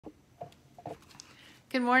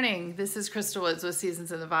Good morning. This is Crystal Woods with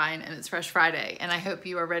Seasons in the Vine, and it's Fresh Friday. And I hope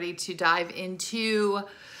you are ready to dive into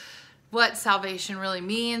what salvation really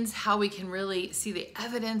means, how we can really see the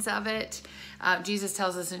evidence of it. Jesus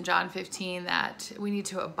tells us in John 15 that we need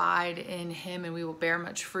to abide in him and we will bear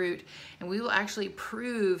much fruit, and we will actually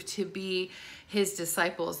prove to be his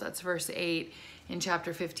disciples. That's verse 8 in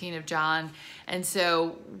chapter 15 of John. And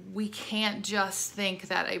so we can't just think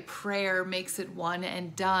that a prayer makes it one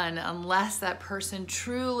and done unless that person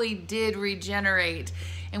truly did regenerate.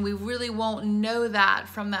 And we really won't know that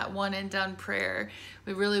from that one and done prayer.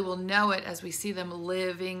 We really will know it as we see them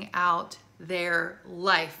living out their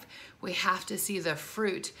life. We have to see the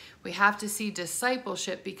fruit. We have to see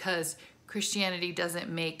discipleship, because Christianity doesn't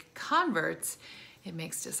make converts, it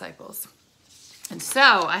makes disciples. And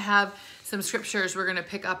so I have some scriptures we're going to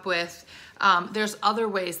pick up with. There's other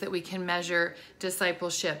ways that we can measure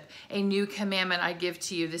discipleship. A new commandment I give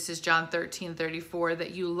to you. This is John 13:34,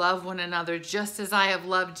 that you love one another just as I have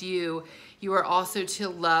loved you. You are also to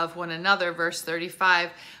love one another. Verse 35,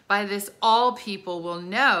 by this all people will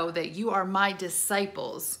know that you are my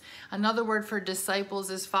disciples. Another word for disciples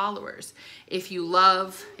is followers. If you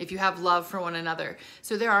have love for one another.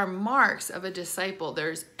 So there are marks of a disciple.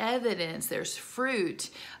 There's evidence, there's fruit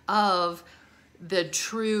of the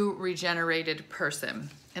true regenerated person.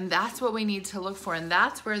 And that's what we need to look for. And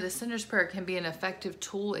that's where the sinner's prayer can be an effective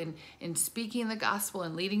tool in speaking the gospel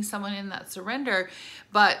and leading someone in that surrender.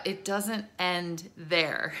 But it doesn't end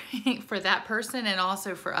there for that person and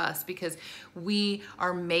also for us, because we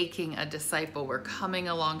are making a disciple. We're coming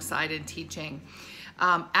alongside and teaching.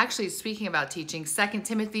 Actually, speaking about teaching, 2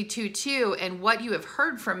 Timothy 2:2, and what you have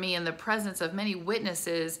heard from me in the presence of many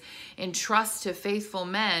witnesses, entrust to faithful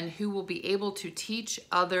men who will be able to teach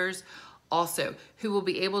others also.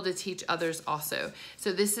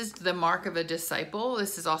 So this is the mark of a disciple.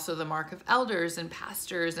 This is also the mark of elders and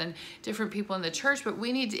pastors and different people in the church. But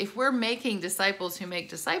we need to, if we're making disciples who make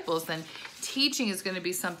disciples, then teaching is going to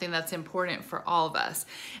be something that's important for all of us.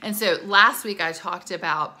 And so last week I talked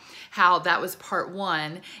about how that was part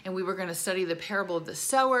one, and we were going to study the parable of the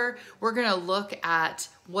sower. We're going to look at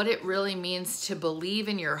what it really means to believe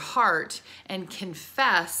in your heart and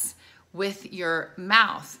confess with your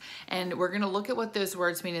mouth. And we're going to look at what those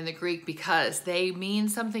words mean in the Greek, because they mean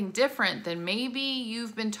something different than maybe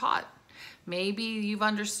you've been taught. Maybe you've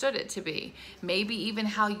understood it to be. Maybe even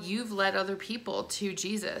how you've led other people to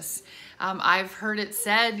Jesus. I've heard it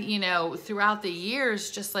said, throughout the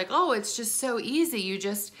years, just like, oh, it's just so easy. You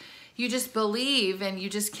just believe and you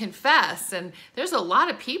just confess. And there's a lot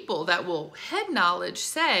of people that will head knowledge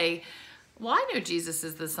say, well, I know Jesus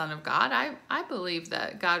is the Son of God. I believe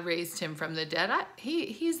that God raised him from the dead.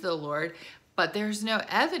 He's the Lord. But there's no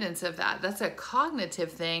evidence of that. That's a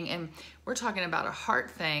cognitive thing, and we're talking about a heart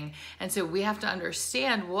thing. And so we have to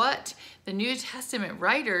understand what the New Testament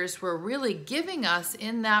writers were really giving us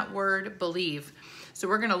in that word believe. So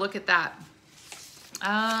we're going to look at that.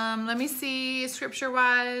 Let me see,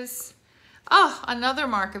 scripture-wise. Oh, another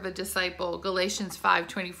mark of a disciple, Galatians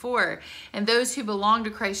 5:24. And those who belong to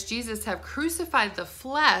Christ Jesus have crucified the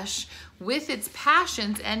flesh with its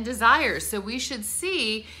passions and desires. So we should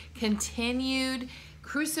see continued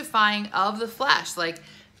crucifying of the flesh. Like,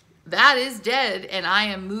 that is dead, and I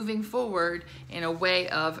am moving forward in a way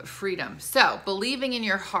of freedom. So believing in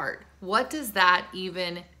your heart, what does that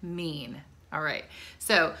even mean? All right,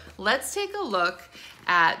 so let's take a look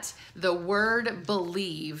at the word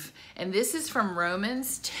believe. And this is from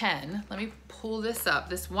Romans 10. Let me pull this up.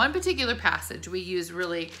 This one particular passage we use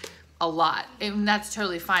really a lot, and that's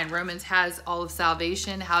totally fine. Romans has all of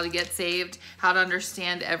salvation, how to get saved, how to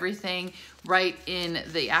understand everything right in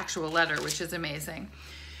the actual letter, which is amazing.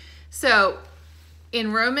 So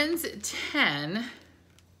in Romans 10,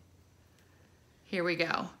 here we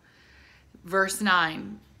go. Verse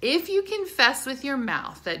 9. If you confess with your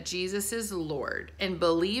mouth that Jesus is Lord and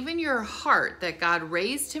believe in your heart that God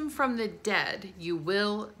raised him from the dead, you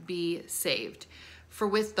will be saved. For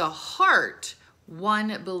with the heart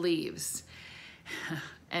one believes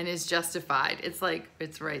and is justified. It's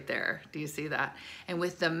right there. Do you see that? And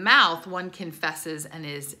with the mouth one confesses and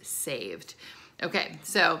is saved. Okay,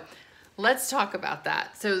 so let's talk about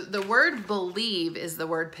that. So the word believe is the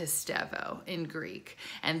word pistevo in Greek.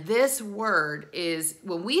 And this word is,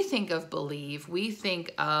 when we think of believe, we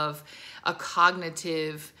think of a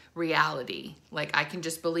cognitive reality. Like, I can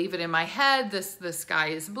just believe it in my head. The sky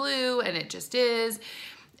is blue, and it just is.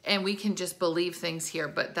 and we can just believe things here,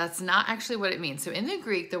 but that's not actually what it means. So in the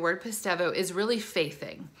Greek, the word pistevo is really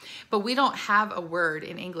faithing, but we don't have a word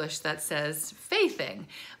in English that says faithing,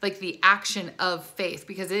 like the action of faith,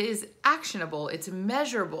 because it is actionable, it's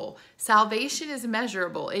measurable. Salvation is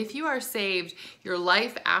measurable. If you are saved, your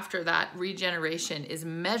life after that regeneration is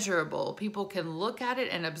measurable. People can look at it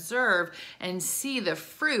and observe and see the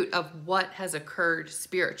fruit of what has occurred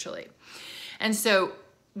spiritually. And so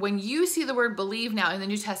when you see the word believe now in the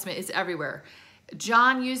New Testament, it's everywhere.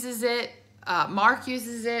 John uses it. Mark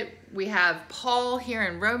uses it. We have Paul here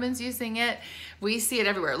in Romans using it. We see it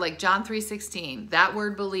everywhere. Like John 3:16, that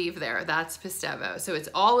word believe there, that's pistevo. So it's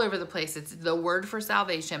all over the place. It's the word for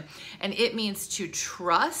salvation. And it means to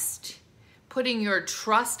trust, putting your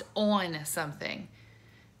trust on something.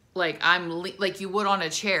 Like like you would on a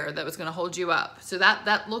chair that was going to hold you up. So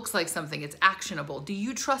that looks like something. It's actionable. Do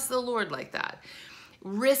you trust the Lord like that?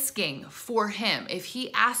 Risking for him. If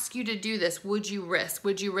he asks you to do this, would you risk?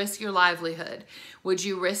 Would you risk your livelihood? Would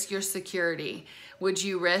you risk your security? Would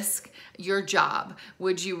you risk your job?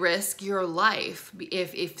 Would you risk your life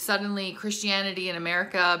if suddenly Christianity in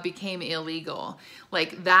America became illegal?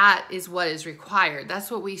 Like that is what is required. That's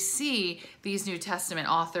what we see these New Testament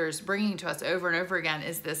authors bringing to us over and over again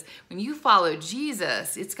is this, when you follow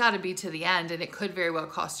Jesus, it's got to be to the end, and it could very well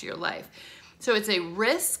cost you your life. So it's a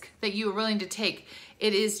risk that you are willing to take.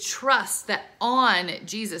 It is trust that on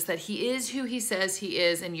Jesus, that he is who he says he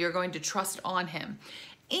is, and you're going to trust on him.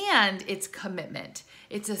 And it's commitment.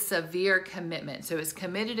 It's a severe commitment. So as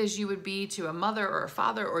committed as you would be to a mother or a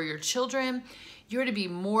father or your children, you're to be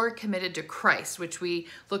more committed to Christ, which we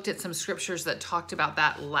looked at some scriptures that talked about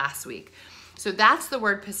that last week. So that's the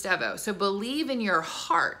word pistevo. So believe in your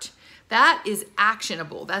heart. That is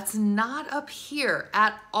actionable. That's not up here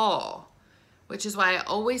at all. Which is why I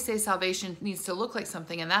always say salvation needs to look like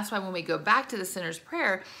something. And that's why when we go back to the sinner's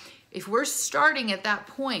prayer, if we're starting at that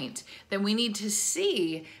point, then we need to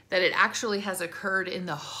see that it actually has occurred in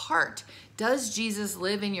the heart. Does Jesus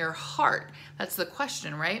live in your heart? That's the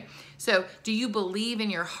question, right? So do you believe in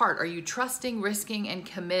your heart? Are you trusting, risking, and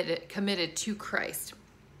committed to Christ?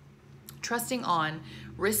 Trusting on,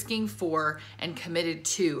 risking for, and committed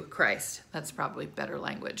to Christ. That's probably better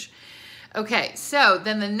language. Okay, so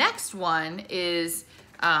then the next one is,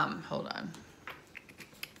 hold on.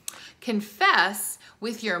 Confess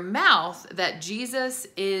with your mouth that Jesus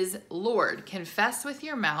is Lord. Confess with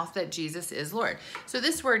your mouth that Jesus is Lord. So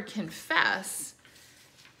this word confess,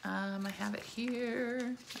 I have it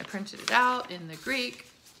here. I printed it out in the Greek,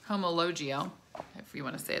 homologio, if you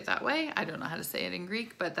want to say it that way. I don't know how to say it in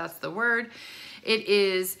Greek, but that's the word. It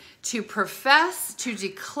is to profess, to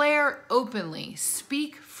declare openly,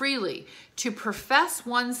 speak freely, to profess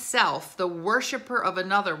oneself the worshiper of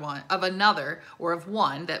another, or of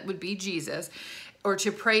one, that would be Jesus, or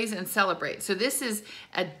to praise and celebrate. So this is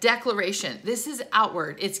a declaration. This is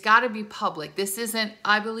outward. It's got to be public. This isn't,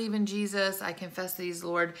 I believe in Jesus, I confess that he's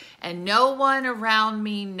Lord, and no one around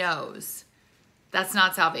me knows. That's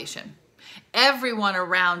not salvation. Everyone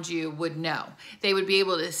around you would know. They would be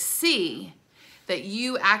able to see that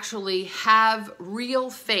you actually have real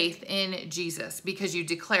faith in Jesus because you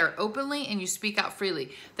declare openly and you speak out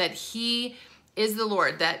freely that he is the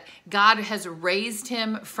Lord, that God has raised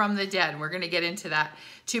him from the dead. We're going to get into that.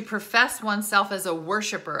 To profess oneself as a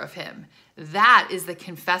worshiper of him. That is the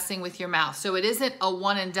confessing with your mouth. So it isn't a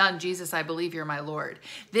one and done, Jesus, I believe you're my Lord.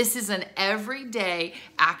 This is an everyday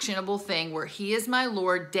actionable thing where he is my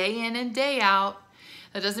Lord day in and day out.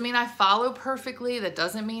 That doesn't mean I follow perfectly. That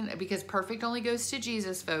doesn't mean, because perfect only goes to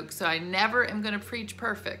Jesus, folks. So I never am going to preach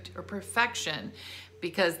perfect or perfection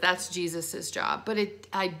because that's Jesus's job. But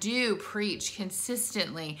I do preach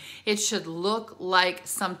consistently. It should look like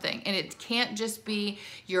something. And it can't just be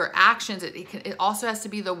your actions. It also has to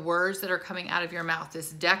be the words that are coming out of your mouth,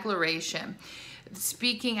 this declaration,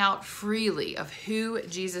 speaking out freely of who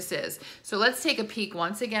Jesus is. So let's take a peek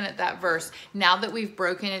once again at that verse now that we've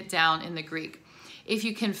broken it down in the Greek. If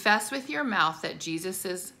you confess with your mouth that Jesus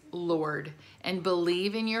is Lord and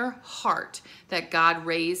believe in your heart that God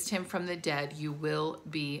raised him from the dead, you will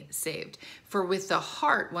be saved. For with the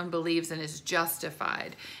heart one believes and is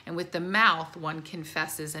justified, and with the mouth one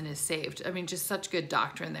confesses and is saved. I mean, just such good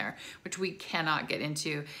doctrine there, which we cannot get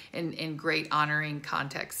into in great honoring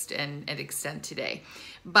context and extent today.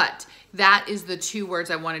 But that is the two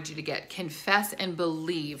words I wanted you to get: confess and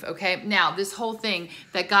believe. Okay, now this whole thing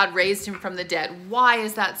that God raised him from the dead, why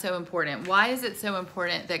is that so important? Why is it so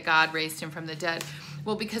important that God raised him from the dead?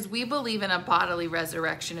 Well, because we believe in a bodily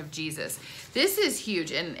resurrection of Jesus. This is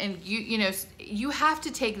huge, and you have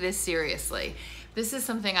to take this seriously. This is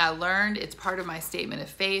something I learned. It's part of my statement of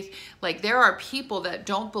faith. Like, there are people that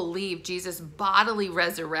don't believe Jesus bodily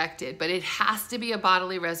resurrected, but it has to be a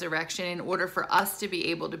bodily resurrection in order for us to be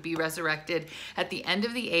able to be resurrected at the end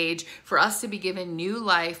of the age, for us to be given new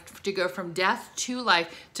life, to go from death to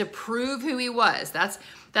life, to prove who he was. That's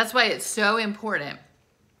why it's so important.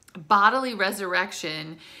 Bodily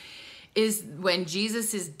resurrection is when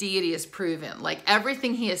Jesus' deity is proven. Like,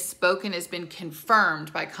 everything he has spoken has been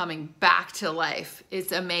confirmed by coming back to life.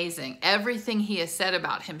 It's amazing. Everything he has said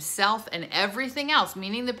about himself and everything else,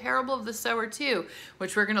 meaning the parable of the sower too,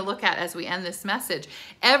 which we're going to look at as we end this message.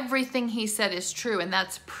 Everything he said is true, and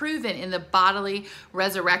that's proven in the bodily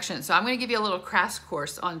resurrection. So I'm going to give you a little crash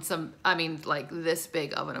course on like this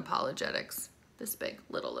big of an apologetics. This big,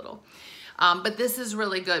 little. But this is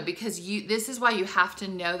really good because this is why you have to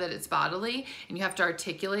know that it's bodily, and you have to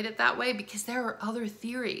articulate it that way, because there are other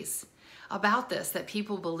theories about this that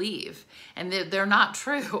people believe, and they're not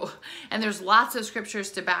true. And there's lots of scriptures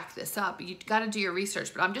to back this up. You got to do your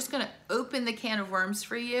research, but I'm just going to open the can of worms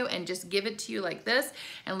for you and just give it to you like this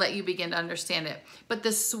and let you begin to understand it. But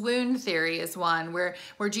the swoon theory is one where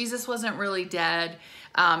Jesus wasn't really dead.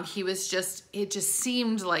 It just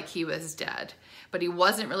seemed like he was dead, but he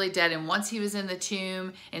wasn't really dead. And once he was in the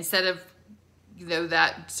tomb, instead of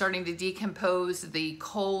that starting to decompose, the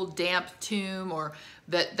cold, damp tomb, or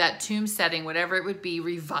that tomb setting, whatever it would be,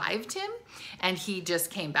 revived him, and he just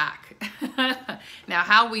came back. Now,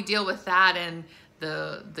 how we deal with that, and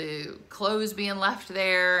the clothes being left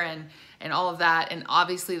there, and all of that, and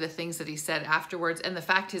obviously the things that he said afterwards, and the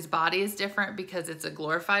fact his body is different because it's a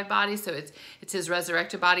glorified body, so it's his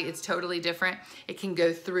resurrected body. It's totally different. It can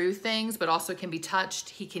go through things, but also can be touched.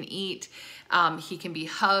 He can eat. He can be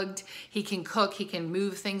hugged. He can cook. He can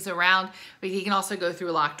move things around, but he can also go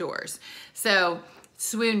through locked doors. So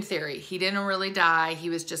swoon theory. He didn't really die. He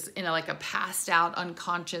was just in like a passed out,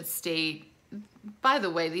 unconscious state. By the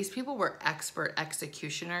way, these people were expert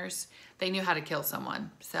executioners. They knew how to kill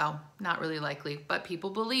someone, so not really likely, but people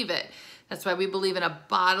believe it. That's why we believe in a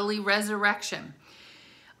bodily resurrection.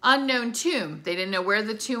 Unknown tomb. They didn't know where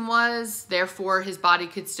the tomb was, therefore his body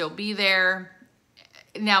could still be there.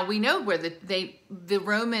 Now we know where the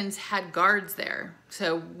Romans had guards there,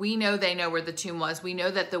 so we know they know where the tomb was. We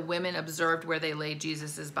know that the women observed where they laid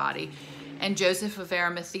Jesus's body, and Joseph of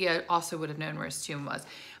Arimathea also would have known where his tomb was.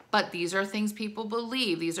 But these are things people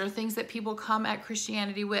believe. These are things that people come at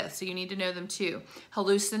Christianity with, so you need to know them too.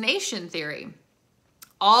 Hallucination theory.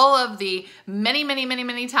 All of the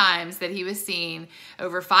many times that he was seen,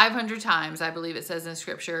 over 500 times, I believe it says in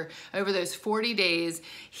scripture, over those 40 days,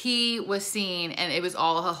 he was seen, and it was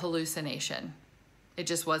all a hallucination. It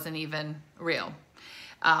just wasn't even real.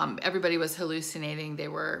 Everybody was hallucinating. They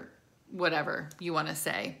were whatever you want to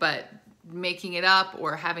say, but making it up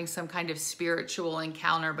or having some kind of spiritual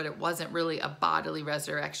encounter, but it wasn't really a bodily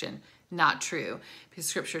resurrection. Not true, because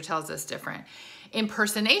scripture tells us different.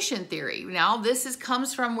 Impersonation theory. Now, this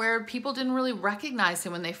comes from where people didn't really recognize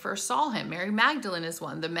him when they first saw him. Mary Magdalene is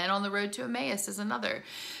one. The men on the road to Emmaus is another.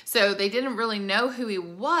 So they didn't really know who he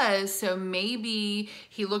was, so maybe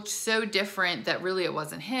he looked so different that really it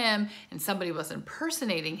wasn't him and somebody was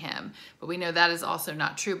impersonating him. But we know that is also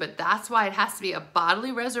not true. But that's why it has to be a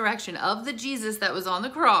bodily resurrection of the Jesus that was on the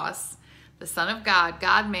cross, the Son of God,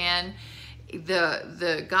 God-man,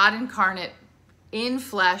 the God incarnate, in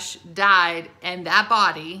flesh, died, and that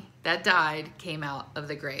body that died came out of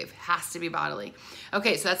the grave. Has to be bodily.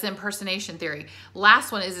 Okay, so that's the impersonation theory.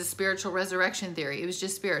 Last one is a spiritual resurrection theory. It was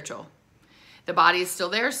just spiritual. The body is still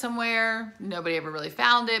there somewhere. Nobody ever really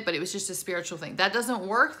found it, but it was just a spiritual thing. That doesn't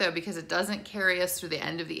work though, because it doesn't carry us through the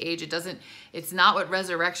end of the age. It's not what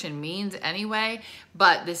resurrection means anyway,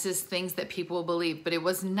 but this is things that people believe. But it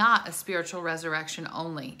was not a spiritual resurrection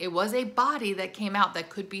only. It was a body that came out that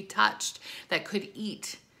could be touched, that could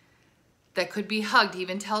eat, that could be hugged. He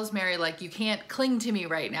even tells Mary, like, you can't cling to me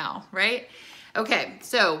right now, right? Okay,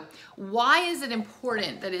 so why is it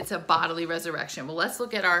important that it's a bodily resurrection? Well, let's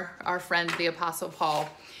look at our friend, the Apostle Paul,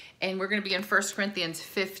 and we're going to be in 1 Corinthians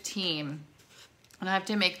 15, and I have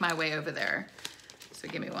to make my way over there. So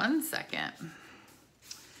give me 1 second,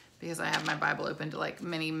 because I have my Bible open to like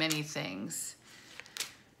many things.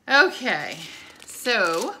 Okay,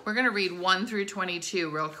 so we're going to read 1 through 22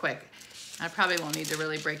 real quick. I probably won't need to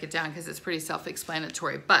really break it down because it's pretty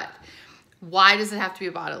self-explanatory, but why does it have to be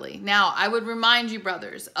bodily? Now, I would remind you,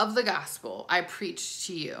 brothers, of the gospel I preached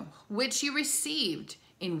to you, which you received,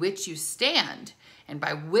 in which you stand, and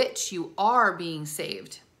by which you are being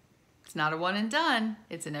saved. It's not a one and done.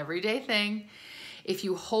 It's an everyday thing. If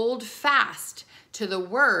you hold fast to the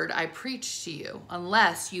word I preached to you,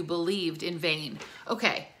 unless you believed in vain.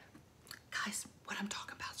 Okay, guys, What I'm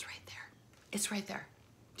talking about is right there. It's right there.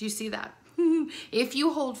 Do you see that? If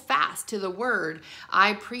you hold fast to the word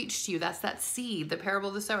I preached to you, that's that seed, the parable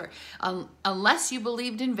of the sower, unless you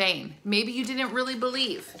believed in vain. Maybe you didn't really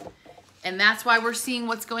believe. And that's why we're seeing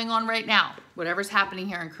what's going on right now, whatever's happening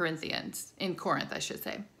here in Corinth, I should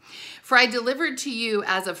say. For I delivered to you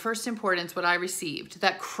as of first importance what I received,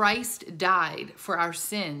 that Christ died for our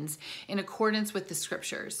sins in accordance with the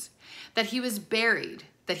scriptures, that he was buried,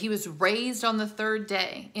 that he was raised on the third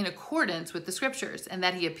day in accordance with the scriptures, and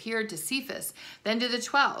that he appeared to Cephas, then to the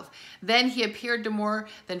 12. Then he appeared to more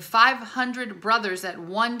than 500 brothers at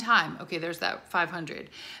one time. Okay, there's that 500.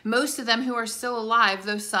 Most of them who are still alive,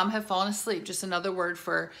 though some have fallen asleep. Just another word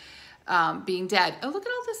for being dead. Oh, look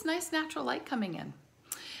at all this nice natural light coming in.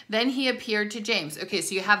 Then he appeared to James. Okay,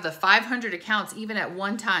 so you have the 500 accounts even at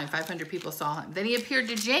one time. 500 people saw him. Then he appeared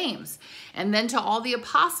to James, and then to all the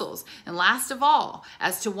apostles. And last of all,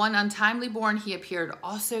 as to one untimely born, he appeared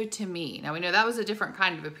also to me. Now we know that was a different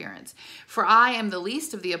kind of appearance. For I am the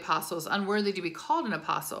least of the apostles, unworthy to be called an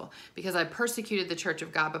apostle, because I persecuted the church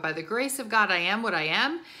of God. But by the grace of God, I am what I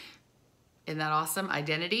am. Isn't that awesome?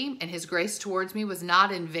 Identity. And his grace towards me was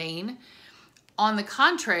not in vain. On the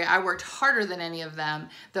contrary, I worked harder than any of them,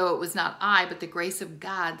 though it was not I, but the grace of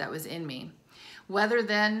God that was in me. Whether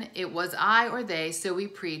then it was I or they, so we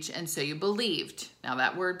preach, and so you believed. Now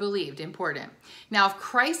that word believed, important. Now if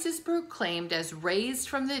Christ is proclaimed as raised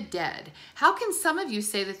from the dead, how can some of you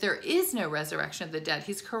say that there is no resurrection of the dead?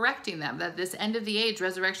 He's correcting them, that this end of the age,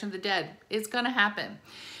 resurrection of the dead, is going to happen.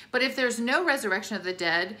 But if there's no resurrection of the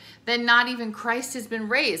dead, then not even Christ has been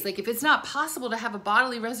raised. Like if it's not possible to have a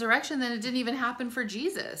bodily resurrection, then it didn't even happen for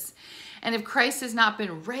Jesus. And if Christ has not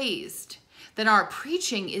been raised, then our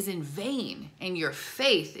preaching is in vain and your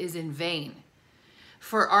faith is in vain.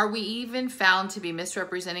 For are we even found to be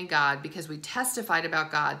misrepresenting God because we testified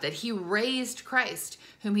about God that he raised Christ,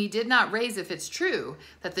 whom he did not raise if it's true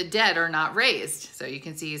that the dead are not raised? So you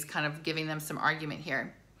can see he's kind of giving them some argument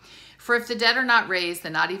here. For if the dead are not raised,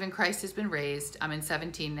 then not even Christ has been raised. I'm in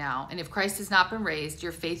 17 now. And if Christ has not been raised,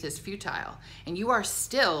 your faith is futile, and you are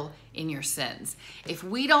still in your sins. If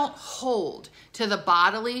we don't hold to the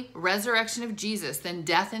bodily resurrection of Jesus, then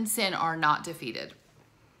death and sin are not defeated.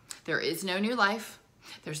 There is no new life.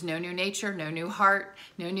 There's no new nature, no new heart,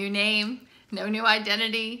 no new name, no new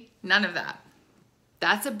identity, none of that.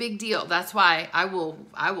 That's a big deal. That's why I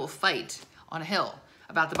will fight on a hill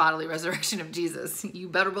about the bodily resurrection of Jesus. You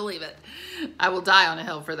better believe it. I will die on a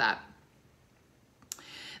hill for that.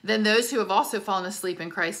 Then those who have also fallen asleep in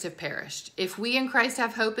Christ have perished. If we in Christ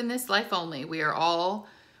have hope in this life only, we are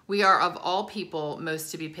of all people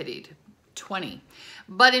most to be pitied. 20.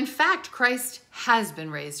 But in fact, Christ has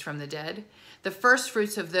been raised from the dead, the first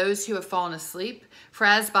fruits of those who have fallen asleep. For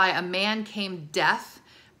as by a man came death,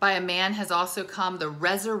 by a man has also come the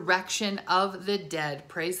resurrection of the dead.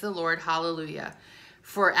 Praise the Lord. Hallelujah.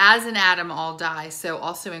 For as in Adam all die, so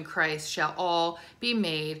also in Christ shall all be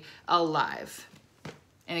made alive.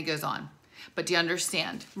 And it goes on. But do you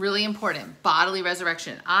understand? Really important. Bodily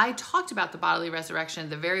resurrection. I talked about the bodily resurrection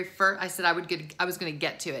the very first. I said I was going to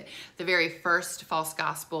get to it. The very first false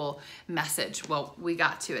gospel message. Well, we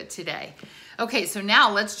got to it today. Okay, so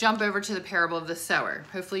now let's jump over to the parable of the sower.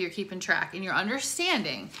 Hopefully you're keeping track and you're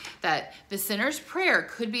understanding that the sinner's prayer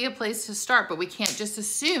could be a place to start, but we can't just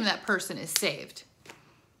assume that person is saved.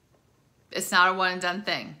 It's not a one and done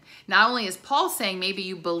thing. Not only is Paul saying maybe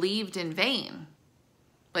you believed in vain,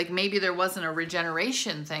 like maybe there wasn't a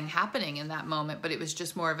regeneration thing happening in that moment, but it was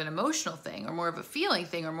just more of an emotional thing or more of a feeling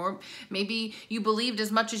thing, or more, maybe you believed as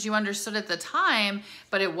much as you understood at the time,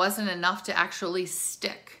 but it wasn't enough to actually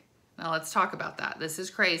stick. Now let's talk about that. This is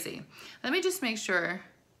crazy. Let me just make sure.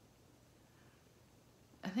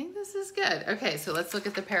 I think this is good. Okay, so let's look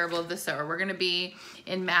at the parable of the sower. We're going to be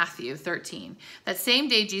in Matthew 13. That same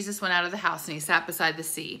day, Jesus went out of the house and he sat beside the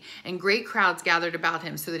sea, and great crowds gathered about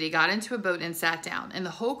him, so that he got into a boat and sat down. And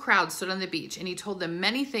the whole crowd stood on the beach, and he told them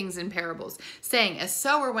many things in parables, saying, a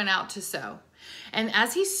sower went out to sow. And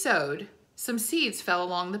as he sowed, some seeds fell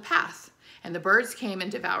along the path, and the birds came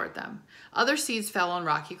and devoured them. Other seeds fell on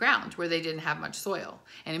rocky ground where they didn't have much soil,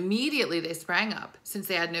 and immediately they sprang up, since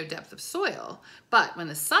they had no depth of soil. But when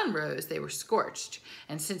the sun rose, they were scorched,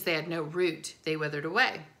 and since they had no root, they withered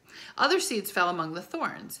away. Other seeds fell among the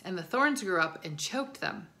thorns, and the thorns grew up and choked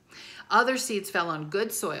them. Other seeds fell on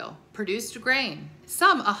good soil, produced grain,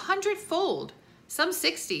 some 100-fold, some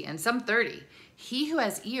 60, and some 30. He who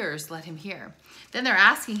has ears, let him hear. Then they're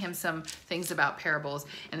asking him some things about parables.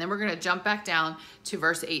 And then we're going to jump back down to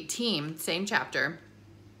verse 18, same chapter,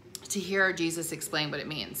 to hear Jesus explain what it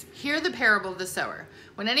means. Hear the parable of the sower.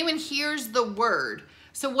 When anyone hears the word,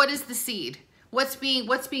 so what is the seed? What's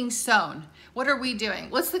being sown? What are we doing?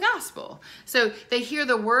 What's the gospel? So they hear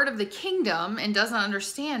the word of the kingdom and doesn't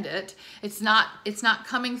understand it. It's not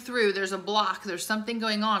coming through. There's a block. There's something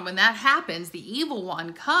going on. When that happens, the evil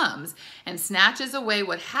one comes and snatches away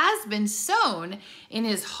what has been sown in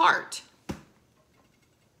his heart.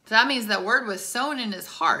 So that means that word was sown in his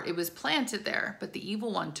heart. It was planted there, but the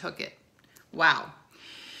evil one took it. Wow.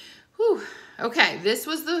 Whew. Okay, this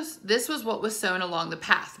was what was sown along the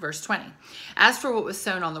path, verse 20. As for what was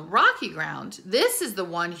sown on the rocky ground, this is the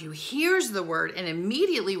one who hears the word and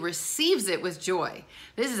immediately receives it with joy.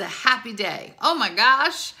 This is a happy day. Oh my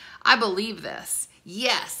gosh, I believe this.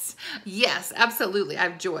 Yes, absolutely, I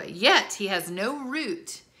have joy. Yet he has no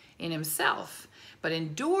root in himself, but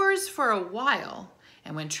endures for a while.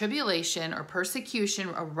 And when tribulation or persecution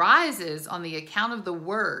arises on the account of the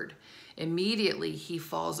word, immediately he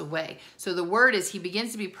falls away. So the word is he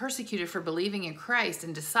begins to be persecuted for believing in Christ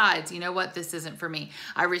and decides, you know what, this isn't for me.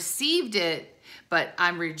 I received it, but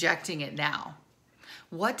I'm rejecting it now.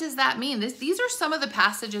 What does that mean? These are some of the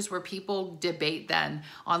passages where people debate then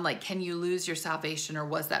on like, can you lose your salvation or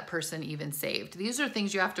was that person even saved? These are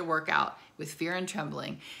things you have to work out with fear and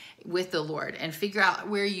trembling with the Lord and figure out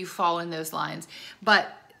where you fall in those lines.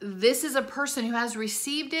 But this is a person who has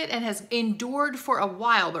received it and has endured for a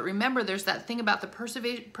while. But remember, there's that thing about the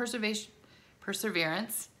perseverance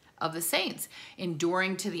of the saints,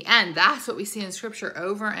 enduring to the end. That's what we see in scripture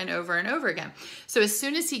over and over and over again. So as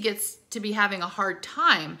soon as he gets to be having a hard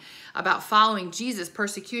time about following Jesus,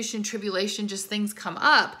 persecution, tribulation, just things come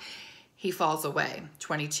up, he falls away.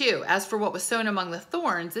 22, as for what was sown among the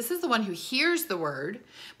thorns, this is the one who hears the word,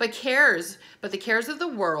 but the cares of the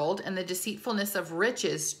world and the deceitfulness of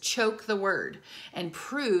riches choke the word and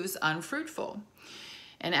proves unfruitful.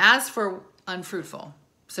 And as for unfruitful,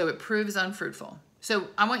 so it proves unfruitful. So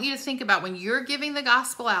I want you to think about when you're giving the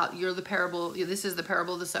gospel out, this is the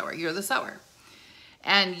parable of the sower. You're the sower.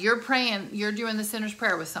 And you're praying, you're doing the sinner's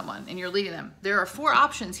prayer with someone and you're leading them. There are 4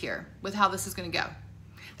 options here with how this is going to go.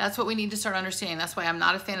 That's what we need to start understanding. That's why I'm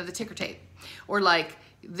not a fan of the ticker tape. Or like,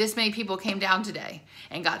 this many people came down today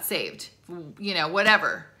and got saved. You know,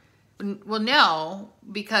 whatever. Well, no,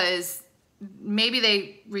 because maybe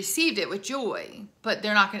they received it with joy, but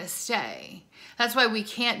they're not going to stay. That's why we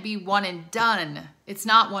can't be one and done. It's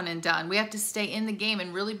not one and done. We have to stay in the game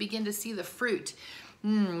and really begin to see the fruit.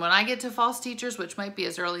 When I get to false teachers, which might be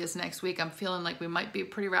as early as next week, I'm feeling like we might be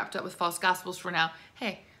pretty wrapped up with false gospels for now.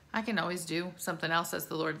 Hey, I can always do something else as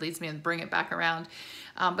the Lord leads me and bring it back around.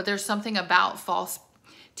 But there's something about false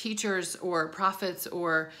teachers or prophets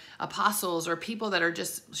or apostles or people that are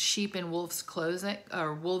just sheep in wolves' clothing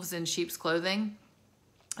or wolves in sheep's clothing.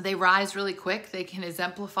 They rise really quick. They can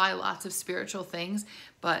exemplify lots of spiritual things,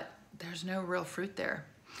 but there's no real fruit there.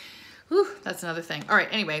 Whew, that's another thing. All right,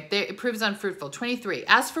 anyway, it proves unfruitful. 23,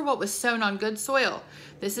 as for what was sown on good soil,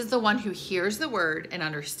 this is the one who hears the word and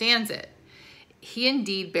understands it. He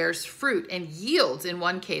indeed bears fruit and yields in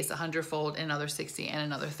one case 100-fold, in another 60, and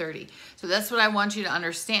another 30. So that's what I want you to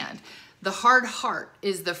understand. The hard heart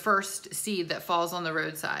is the first seed that falls on the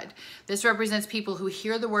roadside. This represents people who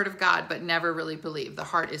hear the word of God but never really believe. The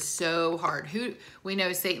heart is so hard. We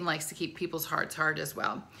know Satan likes to keep people's hearts hard as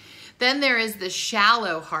well. Then there is the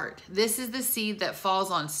shallow heart. This is the seed that falls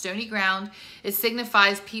on stony ground. It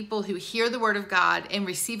signifies people who hear the word of God and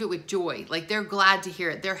receive it with joy. Like they're glad to hear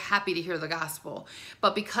it. They're happy to hear the gospel.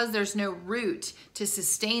 But because there's no root to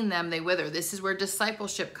sustain them, they wither. This is where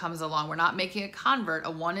discipleship comes along. We're not making a convert, a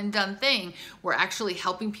one and done thing. We're actually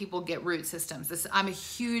helping people get root systems. I'm a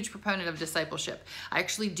huge proponent of discipleship. I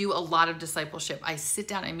actually do a lot of discipleship. I sit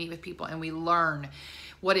down and meet with people and we learn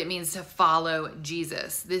what it means to follow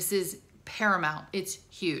Jesus. This is paramount. It's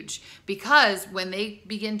huge because when they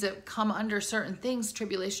begin to come under certain things,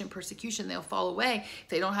 tribulation, persecution, they'll fall away if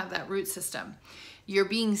they don't have that root system. You're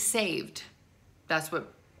being saved. That's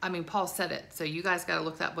what, I mean, Paul said it. So you guys got to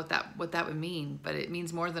look at what that would mean, but it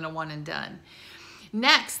means more than a one and done.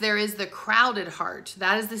 Next, there is the crowded heart.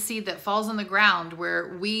 That is the seed that falls on the ground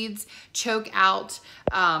where weeds choke out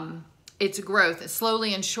its growth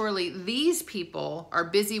slowly and surely. These people are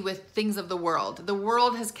busy with things of the world. The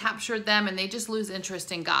world has captured them and they just lose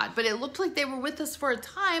interest in God. But it looked like they were with us for a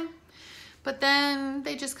time, but then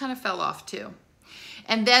they just kind of fell off too.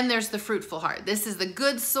 And then there's the fruitful heart. This is the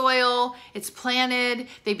good soil. It's planted.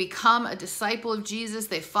 They become a disciple of Jesus.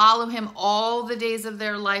 They follow him all the days of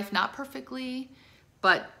their life, not perfectly,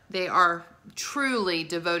 but they are truly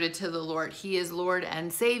devoted to the Lord. He is Lord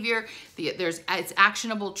and Savior. It's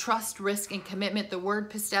actionable trust, risk, and commitment, the word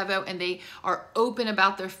pistevo, and they are open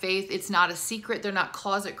about their faith. It's not a secret. They're not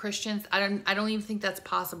closet Christians. I don't even think that's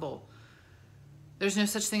possible. There's no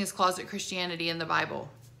such thing as closet Christianity in the Bible.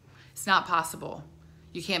 It's not possible.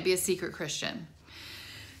 You can't be a secret Christian.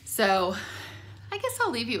 So I guess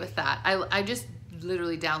I'll leave you with that. I just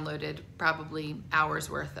literally downloaded probably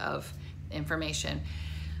hours worth of information.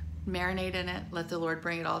 Marinate in it. Let the Lord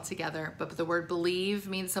bring it all together. But the word believe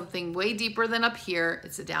means something way deeper than up here.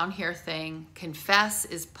 It's a down here thing. Confess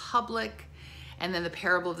is public. And then the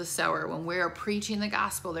parable of the sower. When we are preaching the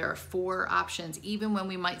gospel, there are 4 options. Even when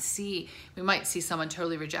we might see someone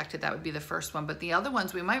totally rejected, that would be the first one. But the other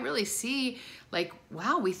ones, we might really see like,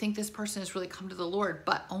 wow, we think this person has really come to the Lord,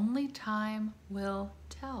 but only time will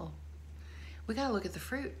tell. We got to look at the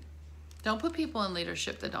fruit. Don't put people in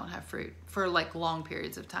leadership that don't have fruit for like long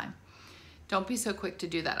periods of time. Don't be so quick to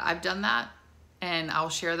do that. I've done that, and I'll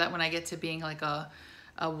share that when I get to being like a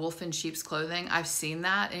wolf in sheep's clothing. I've seen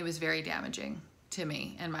that, and it was very damaging to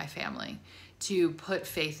me and my family to put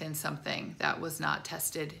faith in something that was not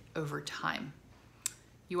tested over time.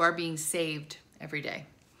 You are being saved every day.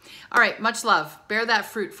 All right, much love. Bear that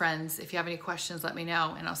fruit, friends. If you have any questions, let me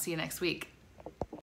know, and I'll see you next week.